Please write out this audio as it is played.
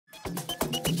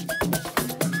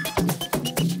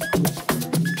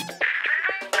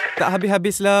Tak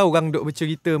habis-habislah orang duk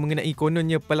bercerita mengenai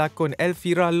kononnya pelakon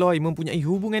Elfira mempunyai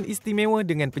hubungan istimewa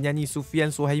dengan penyanyi Sufian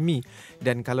Suhaimi.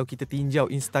 Dan kalau kita tinjau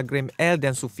Instagram El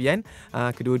dan Sufian,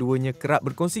 kedua-duanya kerap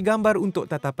berkongsi gambar untuk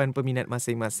tatapan peminat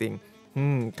masing-masing.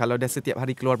 Kalau dah setiap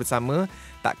hari keluar bersama,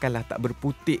 takkanlah tak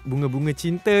berputik bunga-bunga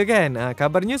cinta kan?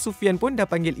 Kabarnya Sufian pun dah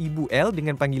panggil ibu El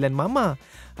dengan panggilan Mama.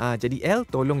 Jadi El,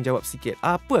 tolong jawab sikit,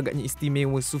 apa agaknya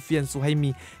istimewa Sufian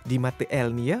Suhaimi di mata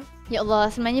El ni ya? Ya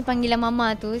Allah, sebenarnya panggilan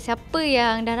Mama tu, siapa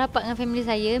yang dah rapat dengan family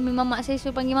saya, memang mak saya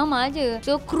suruh panggil Mama je.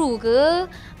 So kru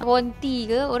ke, konti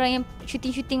ke, orang yang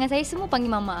syuting-syuting dengan saya semua panggil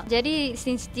Mama. Jadi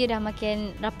since dia dah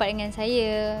makin rapat dengan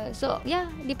saya, so ya,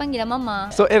 dipanggil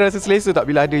Mama. So El rasa selesa tak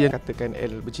bila ada yang katakan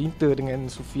El bercinta dengan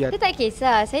Sufian? Saya tak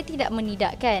kisah, saya tidak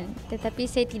menidakkan, tetapi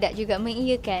saya tidak juga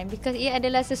mengiyakan, because ia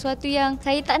adalah sesuatu yang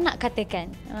saya tak nak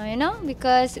katakan.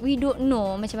 Because we don't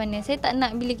know macam mana. Saya tak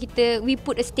nak bila we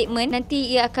put a statement,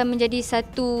 nanti ia akan menjadi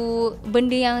satu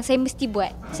benda yang saya mesti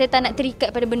buat. Saya tak nak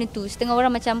terikat pada benda tu. Setengah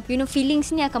orang macam,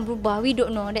 feelings ni akan berubah. We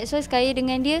don't know. That's why sekali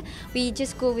dengan dia, we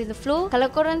just go with the flow.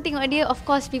 Kalau korang tengok dia, of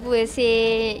course people will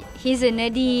say he's a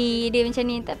nerdy, dia macam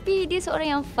ni. Tapi dia seorang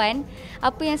yang fun.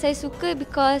 Apa yang saya suka,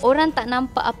 because orang tak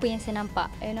nampak apa yang saya nampak.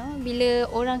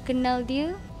 Bila orang kenal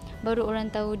dia, baru orang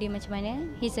tahu dia macam mana.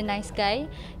 He's a nice guy.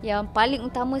 Yang paling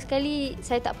utama sekali,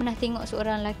 saya tak pernah tengok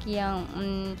seorang lelaki yang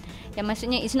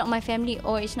maksudnya it's not my family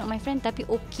or it's not my friend, tapi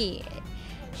okay,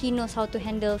 he knows how to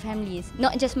handle families.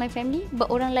 Not just my family,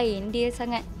 but orang lain. Dia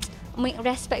sangat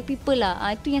respect people lah.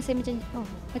 Itu yang saya macam,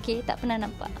 okay, tak pernah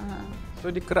nampak.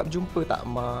 So dia kerap jumpa tak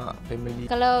mak, family?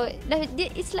 Kalau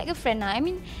it's like a friend lah. I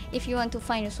mean, if you want to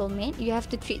find a soulmate, you have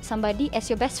to treat somebody as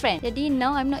your best friend. Jadi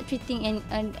now I'm not treating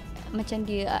macam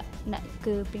dia nak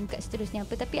ke peringkat seterusnya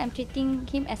apa, tapi I'm treating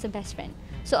him as a best friend.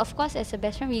 So of course as a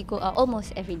best friend, we go out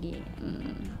almost every day.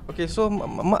 Okay, so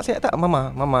mak sihat tak?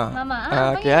 Mama.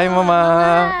 Okay, hi Mama.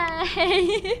 Hi.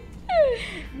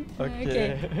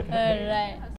 Okay. Alright.